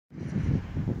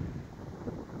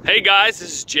Hey guys,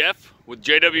 this is Jeff with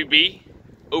JWB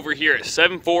over here at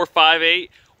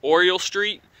 7458 Oriole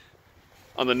Street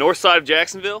on the north side of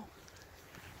Jacksonville.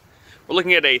 We're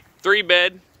looking at a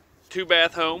 3-bed,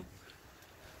 2-bath home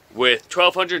with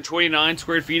 1,229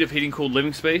 square feet of heating cooled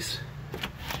living space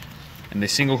and a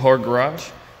single car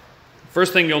garage.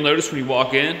 First thing you'll notice when you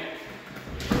walk in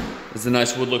is the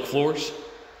nice wood look floors.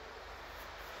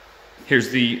 Here's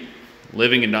the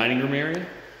living and dining room area.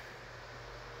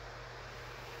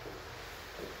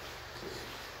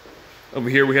 Over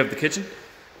here we have the kitchen.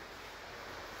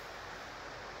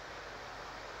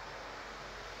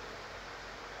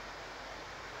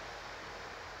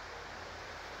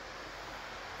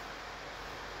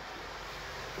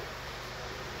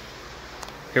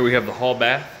 Here we have the hall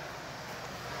bath.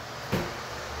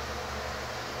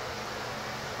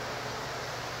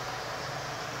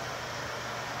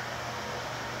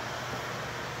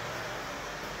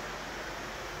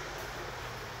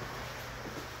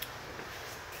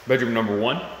 Bedroom number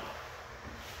 1.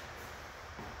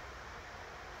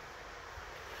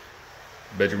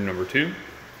 Bedroom number 2.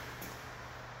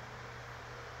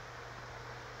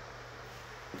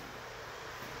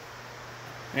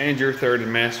 And your third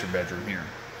and master bedroom here.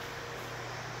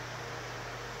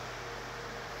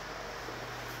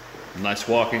 Nice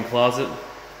walk-in closet.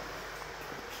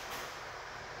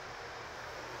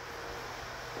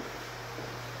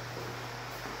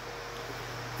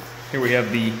 Here we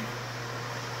have the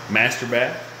master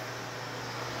bath.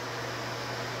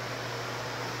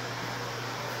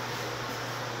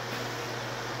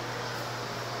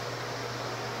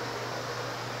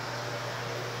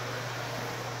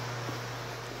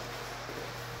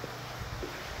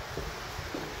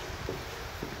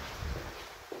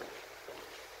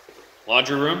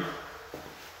 Laundry room.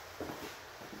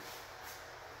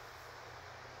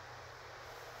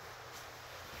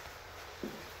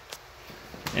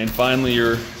 And finally,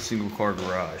 your single car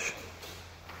garage.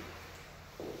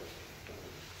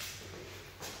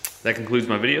 That concludes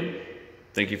my video.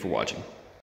 Thank you for watching.